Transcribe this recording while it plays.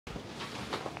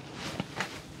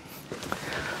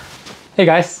Hey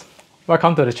guys,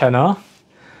 welcome to the channel.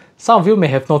 Some of you may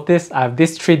have noticed I have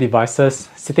these three devices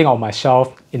sitting on my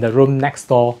shelf in the room next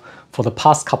door for the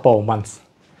past couple of months.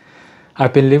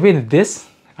 I've been living with this,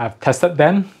 I've tested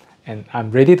them, and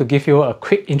I'm ready to give you a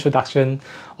quick introduction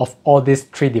of all these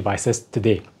three devices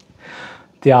today.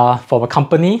 They are from a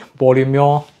company,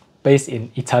 Volumio, based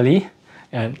in Italy,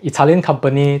 an Italian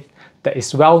company that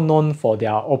is well known for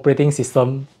their operating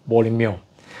system, Volumio.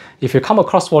 If you come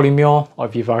across Volumio, or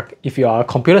if you are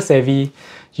computer savvy,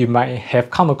 you might have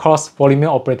come across Volumio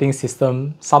operating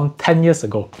system some 10 years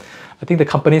ago. I think the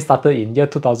company started in year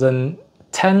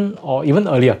 2010 or even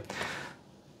earlier.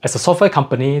 As a software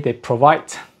company, they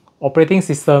provide operating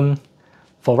system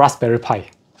for Raspberry Pi.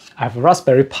 I have a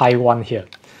Raspberry Pi 1 here.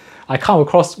 I come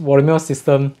across Volumio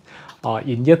system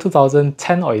in year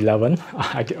 2010 or 11.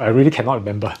 I really cannot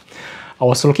remember. I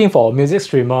was looking for a music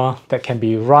streamer that can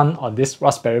be run on this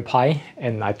Raspberry Pi,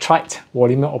 and I tried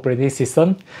Volumio operating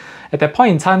system. At that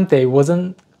point in time, there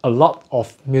wasn't a lot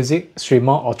of music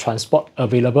streamer or transport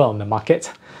available on the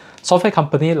market. Software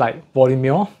company like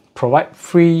Volumio provide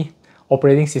free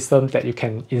operating system that you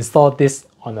can install this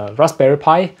on a Raspberry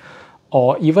Pi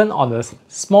or even on a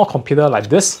small computer like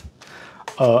this,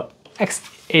 a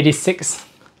x86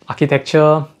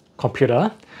 architecture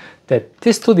computer. That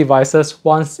these two devices,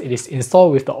 once it is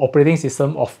installed with the operating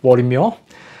system of Volumio,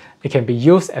 it can be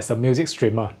used as a music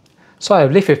streamer. So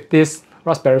I've lived with this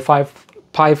Raspberry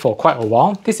Pi for quite a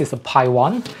while. This is a Pi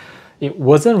 1. It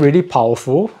wasn't really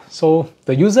powerful, so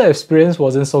the user experience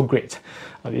wasn't so great.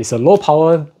 It's a low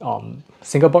power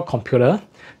single board computer.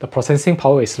 The processing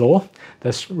power is low.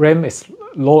 The RAM is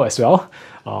low as well.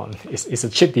 It's a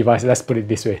cheap device, let's put it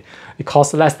this way. It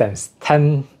costs less than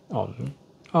 10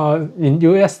 in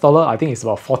US dollar, I think it's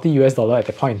about 40 US dollar at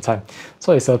the point in time.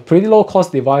 So it's a pretty low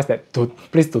cost device that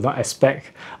please do not expect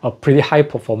a pretty high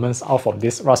performance out of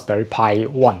this Raspberry Pi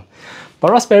 1.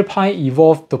 But Raspberry Pi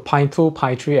evolved to Pi 2,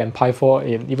 Pi 3 and Pi 4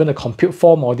 in even the Compute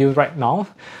 4 module right now.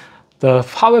 The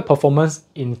hardware performance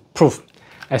improved,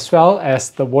 as well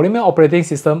as the Volumio operating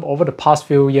system over the past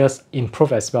few years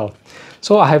improved as well.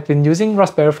 So I have been using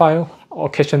Raspberry Pi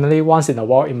occasionally once in a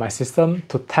while in my system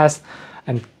to test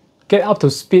and get up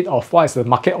to speed of what is the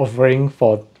market offering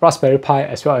for Raspberry Pi,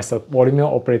 as well as the Volumio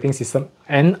operating system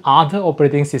and other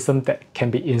operating systems that can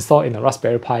be installed in a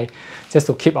Raspberry Pi, just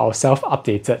to keep ourselves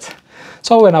updated.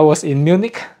 So when I was in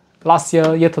Munich last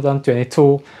year, year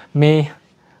 2022, May,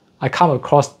 I come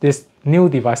across these new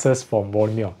devices from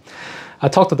Volumio. I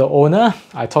talked to the owner,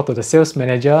 I talked to the sales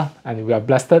manager, and we are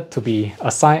blessed to be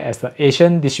assigned as the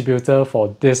Asian distributor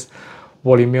for this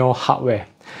Volumio hardware.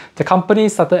 The company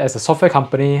started as a software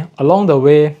company. Along the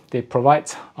way, they provide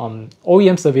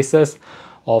OEM services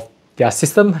of their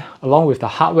system along with the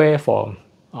hardware for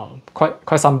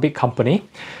quite some big company.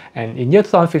 And in year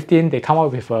 2015, they come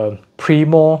up with a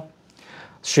Primo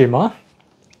streamer.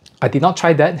 I did not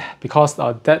try that because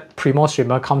that Primo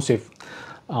streamer comes with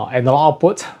analog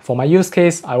output. For my use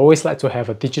case, I always like to have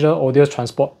a digital audio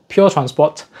transport, pure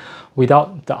transport,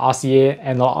 without the RCA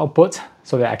analog output,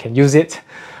 so that I can use it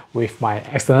with my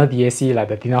external DAC like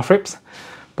the Dynaflips.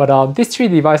 But these three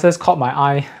devices caught my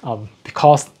eye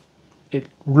because it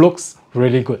looks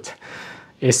really good.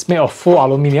 It's made of full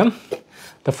aluminum.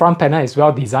 The front panel is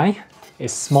well designed.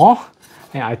 It's small,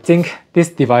 and I think these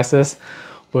devices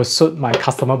will suit my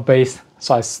customer base.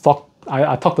 So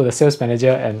I talked to the sales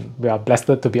manager, and we are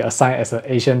blessed to be assigned as an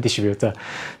Asian distributor.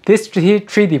 These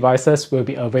three devices will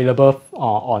be available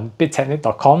on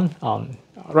Beatechnik.com.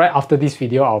 Right after this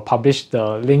video, I'll publish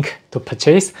the link to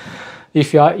purchase.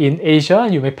 If you are in Asia,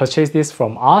 you may purchase this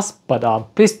from us, but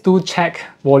please do check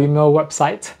Volumio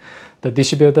website, the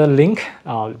distributor link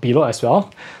below as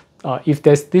well. If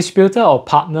there's distributor or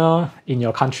partner in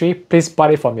your country, please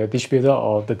buy it from your distributor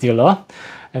or the dealer.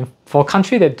 And for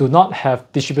countries that do not have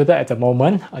distributor at the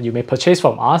moment, you may purchase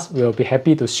from us. We'll be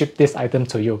happy to ship this item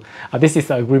to you. This is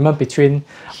the agreement between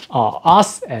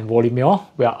us and Volumio.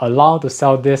 We are allowed to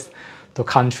sell this to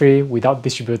country without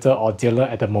distributor or dealer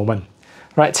at the moment.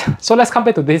 Right, so let's come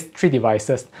back to these three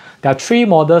devices. There are three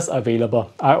models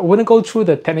available. I wouldn't go through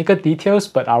the technical details,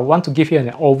 but I want to give you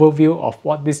an overview of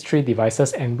what these three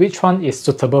devices and which one is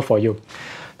suitable for you.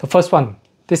 The first one,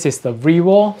 this is the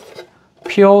Rivo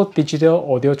Pure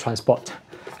Digital Audio Transport.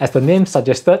 As the name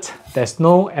suggested, there's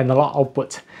no analog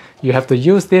output. You have to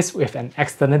use this with an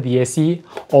external DAC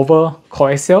over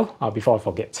coaxial. Before I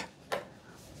forget,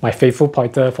 my faithful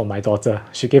pointer for my daughter,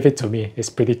 she gave it to me.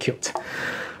 It's pretty cute.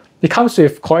 It comes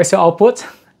with coaxial output,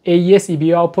 AES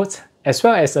EBU output, as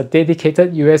well as a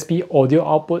dedicated USB audio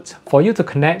output for you to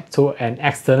connect to an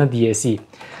external DAC.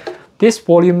 This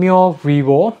Volumio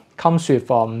Rivo comes with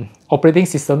operating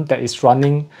system that is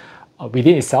running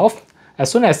within itself. As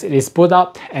soon as it is boot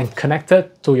up and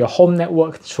connected to your home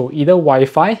network through either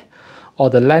Wi-Fi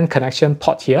or the LAN connection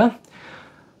port here,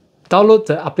 download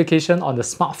the application on the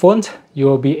smartphone, you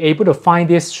will be able to find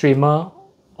this streamer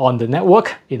on the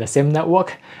network, in the same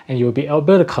network, and you will be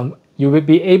able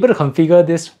to configure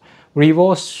this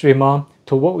Rivo streamer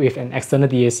to work with an external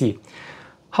DAC.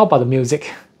 How about the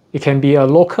music? It can be a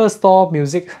local store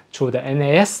music through the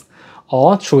NAS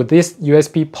or through this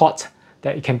USB port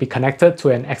that it can be connected to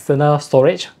an external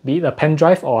storage, be it a pen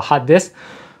drive or a hard disk,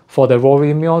 for the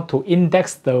Volumio to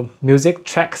index the music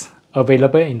tracks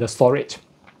available in the storage.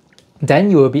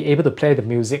 Then you will be able to play the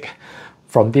music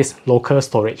from this local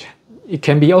storage. It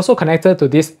can be also connected to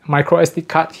this micro SD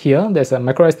card here. There's a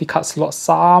micro SD card slot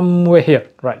somewhere here,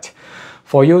 right?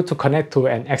 For you to connect to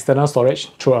an external storage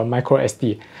through a micro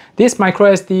SD. This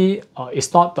micro SD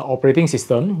is not the operating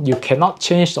system. You cannot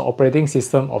change the operating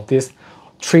system of these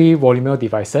 3 Volumio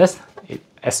devices. It's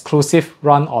exclusive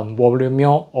run on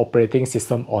Volumio operating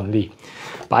system only.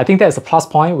 But I think that's a plus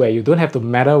point where you don't have to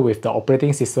meddle with the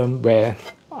operating system, where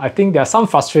I think there's some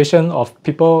frustration of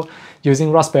people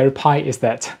using Raspberry Pi is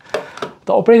that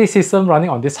the operating system running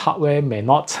on this hardware may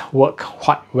not work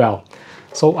quite well.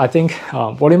 So I think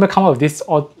Volumio come up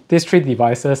with these 3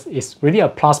 devices is really a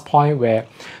plus point, where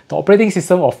the operating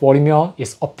system of Volumio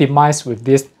is optimized with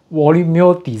this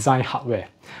Volumio design hardware.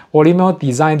 Volumio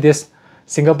designed this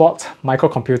single board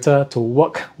microcomputer to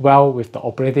work well with the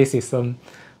operating system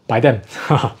by them.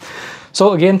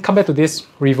 So again, come back to this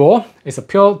Rivo. It's a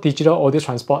pure digital audio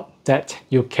transport that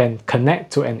you can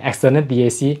connect to an external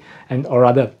DAC, or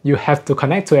rather, you have to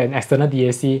connect to an external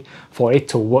DAC for it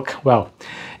to work well.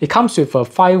 It comes with a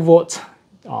 5-volt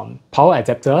power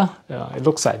adapter. It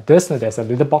looks like this. There's a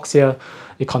little box here.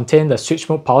 It contains the switch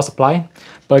mode power supply.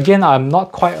 But again, I'm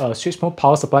not quite a switch mode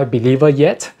power supply believer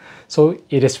yet. So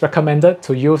it is recommended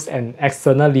to use an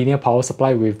external linear power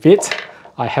supply with it.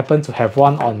 I happen to have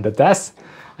one on the desk,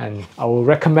 and I will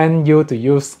recommend you to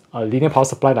use a linear power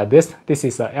supply like this. This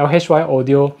is a LHY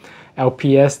Audio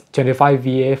LPS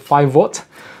 25VA 5V.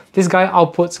 This guy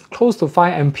outputs close to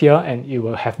 5 ampere, and it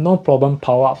will have no problem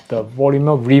power up the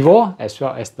Volumio Rivo as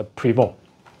well as the Primo.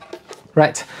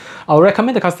 Right, I'll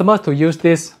recommend the customer to use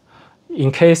this in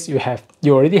case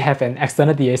you already have an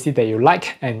external DAC that you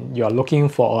like and you are looking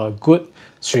for a good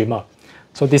streamer.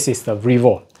 So this is the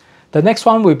Rivo. The next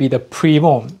one will be the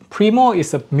Primo. Primo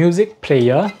is a music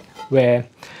player where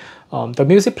the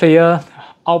music player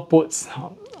outputs,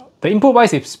 the input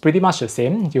wise is pretty much the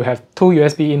same. You have 2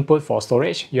 USB input for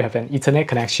storage. You have an Ethernet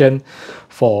connection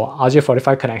for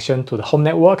RJ45 connection to the home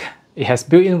network. It has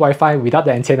built-in Wi-Fi without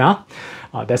the antenna.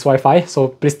 That's Wi-Fi, so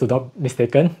please do not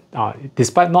mistaken.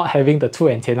 Despite not having the 2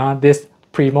 antenna, this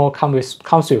Primo comes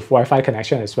with Wi-Fi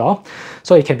connection as well.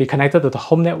 So it can be connected to the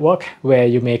home network, where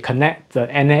you may connect the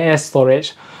NAS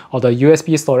storage or the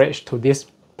USB storage to this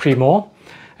Primo.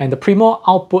 And the Primo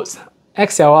outputs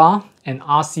XLR and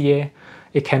RCA.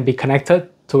 It can be connected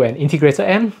to an integrator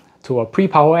amp, to a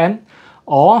pre-power amp,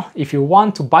 or if you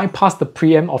want to bypass the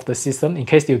preamp of the system, in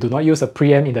case you do not use a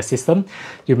preamp in the system,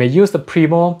 you may use the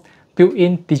Primo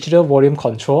built-in digital volume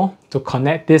control to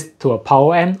connect this to a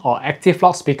power amp or active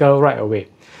loudspeaker right away.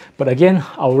 But again,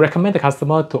 I would recommend the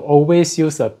customer to always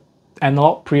use an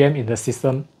analog preamp in the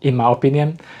system, in my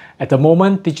opinion. At the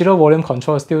moment, digital volume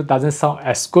control still doesn't sound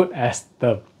as good as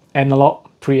the analog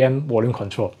preamp volume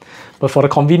control. But for the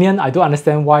convenience, I do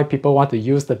understand why people want to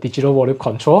use the digital volume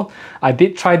control. I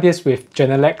did try this with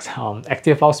Genelec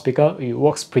active loudspeaker. It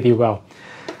works pretty well.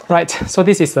 Right, so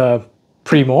this is a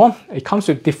Primo. It comes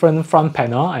with different front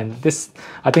panel, and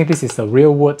I think this is a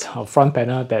real wood front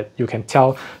panel that you can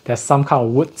tell there's some kind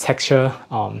of wood texture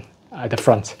at the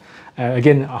front.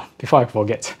 Again, before I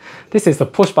forget, this is the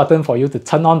push button for you to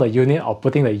turn on the unit or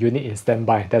putting the unit in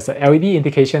standby. There's a LED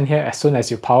indication here as soon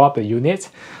as you power up the unit.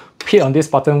 Hit on this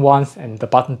button once and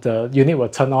the unit will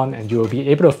turn on, and you will be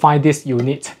able to find this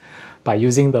unit by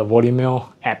using the Volumio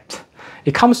app.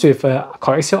 It comes with a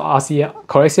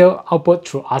coaxial output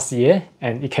through RCA,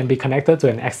 and it can be connected to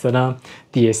an external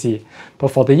DAC. But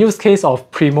for the use case of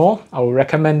Primo, I would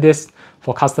recommend this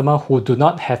for customers who do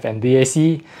not have an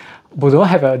DAC, who don't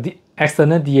have an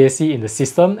external DAC in the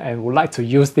system and would like to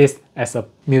use this as a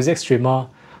music streamer,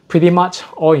 pretty much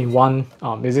all-in-one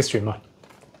music streamer.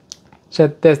 So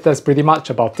that's pretty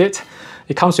much about it.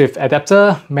 It comes with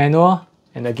adapter, manual,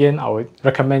 and again, I would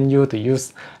recommend you to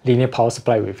use linear power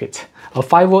supply with it. A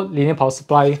 5-volt linear power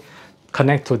supply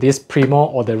connect to this Primo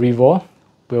or the Rivo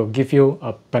will give you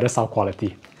a better sound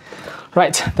quality.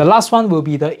 Right, the last one will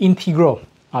be the Integro.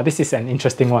 This is an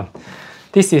interesting one.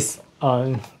 This is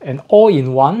an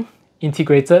all-in-one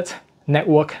integrated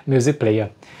network music player.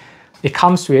 It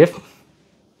comes with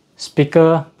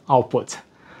speaker output,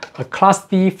 a Class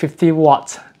D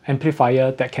 50-watt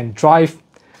amplifier that can drive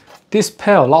this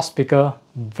pair of loudspeaker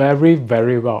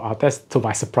very well. That's to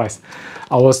my surprise.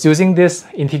 I was using this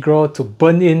Integro to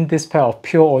burn in this pair of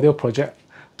pure audio project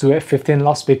Duet 15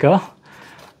 loudspeaker.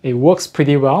 It works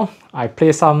pretty well. I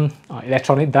play some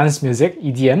electronic dance music,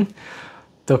 EDM.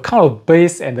 The kind of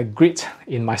bass and the grit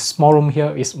in my small room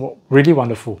here is really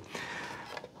wonderful.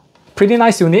 Pretty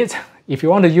nice unit. If you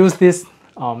want to use this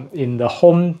in the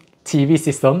home TV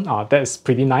system, that's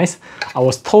pretty nice. I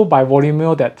was told by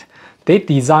Volumio that they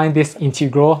designed this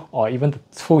Integro or even the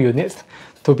two units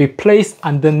to be placed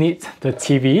underneath the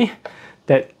TV,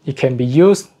 that it can be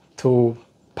used to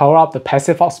power up the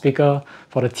passive loudspeaker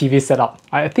for the TV setup.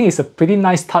 I think it's a pretty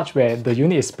nice touch where the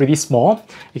unit is pretty small.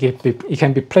 It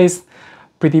can be placed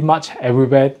pretty much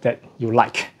everywhere that you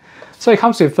like. So it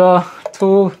comes with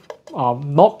two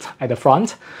knobs at the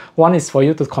front. One is for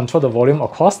you to control the volume,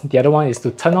 of course. The other one is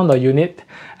to turn on the unit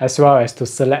as well as to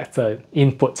select the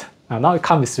input. Now it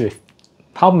comes with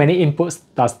how many inputs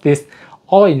does this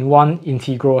all-in-one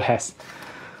Integro has.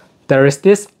 There is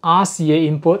this RCA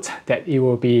input that it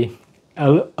will be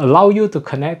allow you to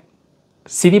connect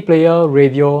CD player,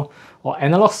 radio, or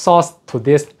analog source to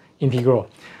this Integro.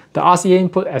 The RCA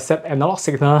input accepts analog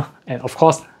signal and of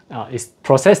course is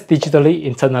processed digitally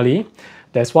internally.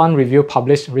 There's one review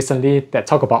published recently that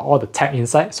talk about all the tech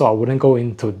inside, so I wouldn't go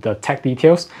into the tech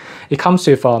details. It comes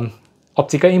with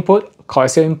optical input,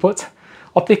 coaxial input.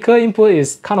 Optical input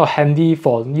is kind of handy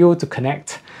for you to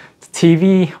connect the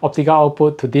TV optical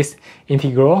output to this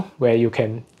Integro, where you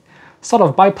can sort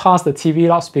of bypass the TV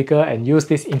loudspeaker and use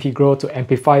this Integro to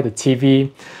amplify the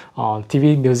TV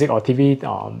music or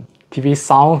TV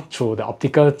sound through the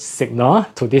optical signal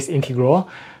to this Integro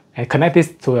and connect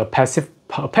this to a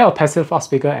pair of passive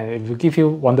loudspeaker, and it will give you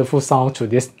wonderful sound through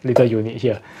this little unit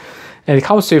here. And it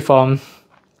comes with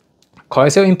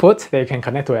coaxial input that you can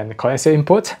connect to an coaxial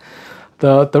input.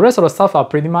 The rest of the stuff are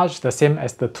pretty much the same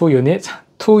as the two units.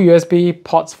 Two USB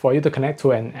ports for you to connect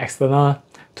to an external,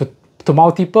 to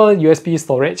multiple USB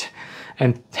storage,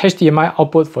 and HDMI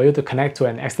output for you to connect to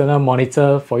an external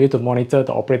monitor for you to monitor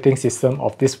the operating system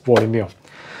of this Volumio.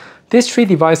 These three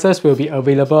devices will be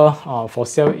available for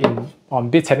sale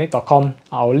on beatechnik.com.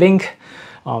 I'll link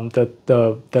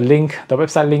the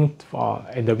website link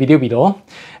in the video below.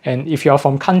 And if you are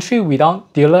from country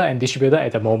without dealer and distributor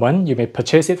at the moment, you may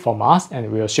purchase it from us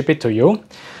and we will ship it to you.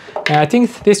 And I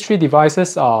think these three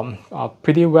devices are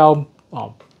pretty well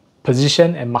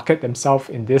positioned and market themselves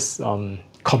in this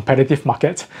competitive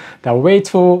market. There are way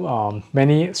too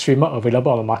many streamers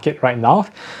available on the market right now.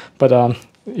 But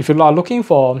if you are looking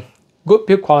for good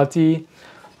build quality,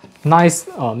 nice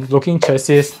looking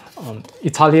chassis,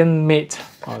 Italian made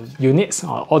units,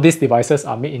 all these devices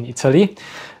are made in Italy,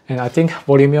 and I think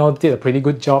Volumio did a pretty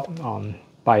good job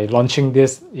by launching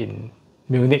this in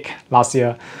Munich last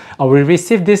year. We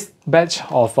received this batch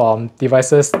of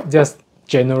devices just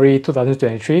January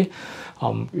 2023. It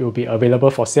will be available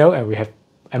for sale and we have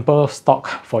ample stock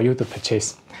for you to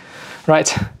purchase.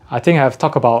 Right, I think I've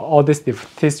talked about all these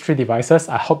three devices.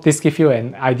 I hope this gives you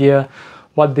an idea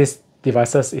what these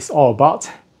devices is all about,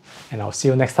 and I'll see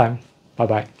you next time. Bye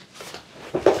bye.